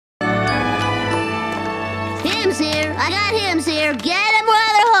I got hymns here. Get 'em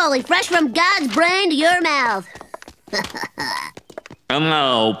while they're holy, fresh from God's brain to your mouth. And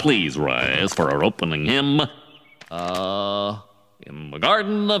now, please rise for our opening hymn. In the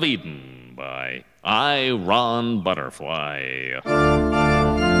Garden of Eden by I. Ron Butterfly.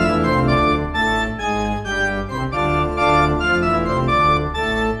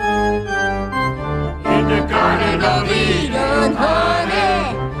 In the Garden of Eden,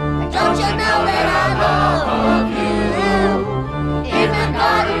 honey, don't you know that I love you? In the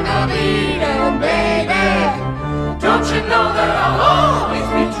Garden of Eden, baby, don't you know that I'll always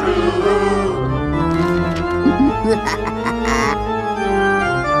be true?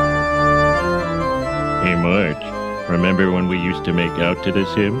 Hey, Marge, remember when we used to make out to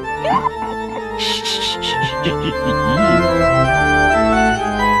this hymn?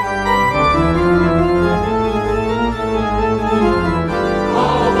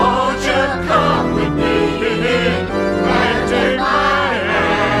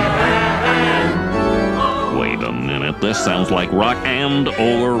 This sounds like rock and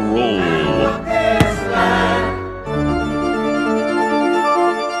or roll.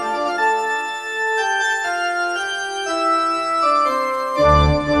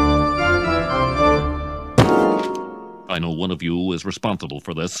 I know one of you is responsible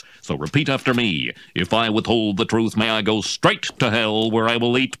for this, so repeat after me. If I withhold the truth, may I go straight to hell, where I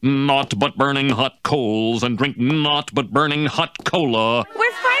will eat naught but burning hot coals and drink naught but burning hot cola.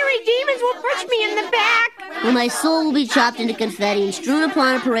 Where fiery demons will punch me in the back. Where my soul will be chopped into confetti and strewn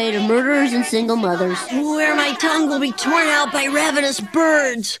upon a parade of murderers and single mothers. Where my tongue will be torn out by ravenous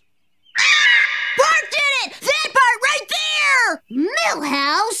birds. Bart did it! That Bart right there!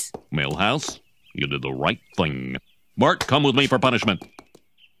 Milhouse! Milhouse, you did the right thing. Bart, come with me for punishment.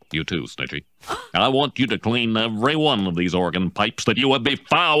 You too, Snitchy. I want you to clean every one of these organ pipes that you have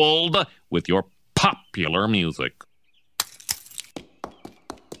befouled with your popular music.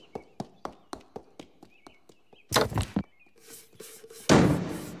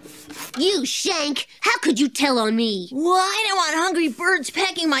 You shank! How could you tell on me? Well, I don't want hungry birds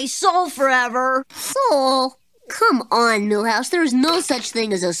pecking my soul forever. Soul? Come on, Milhouse. There is no such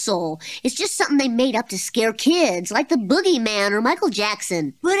thing as a soul. It's just something they made up to scare kids, like the Boogeyman or Michael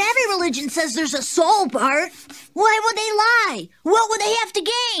Jackson. But every religion says there's a soul, Bart. Why would they lie? What would they have to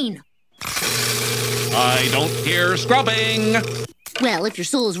gain? I don't hear scrubbing. Well, if your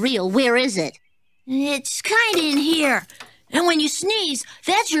soul is real, where is it? It's kind of in here. And when you sneeze,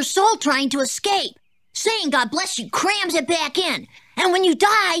 that's your soul trying to escape. Saying God bless you crams it back in. And when you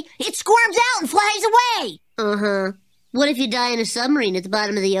die, it squirms out and flies away. Uh-huh. What if you die in a submarine at the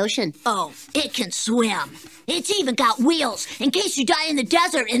bottom of the ocean? Oh, it can swim. It's even got wheels in case you die in the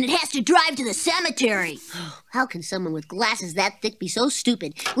desert and it has to drive to the cemetery. How can someone with glasses that thick be so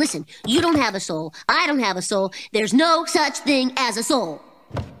stupid? Listen, you don't have a soul. I don't have a soul. There's no such thing as a soul.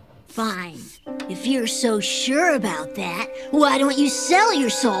 Fine. If you're so sure about that, why don't you sell your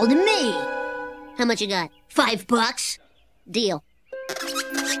soul to me? How much you got? $5. Deal.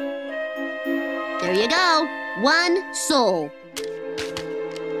 There you go. 1 soul.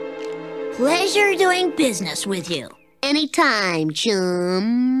 Pleasure doing business with you. Anytime,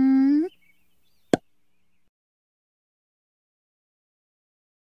 chum.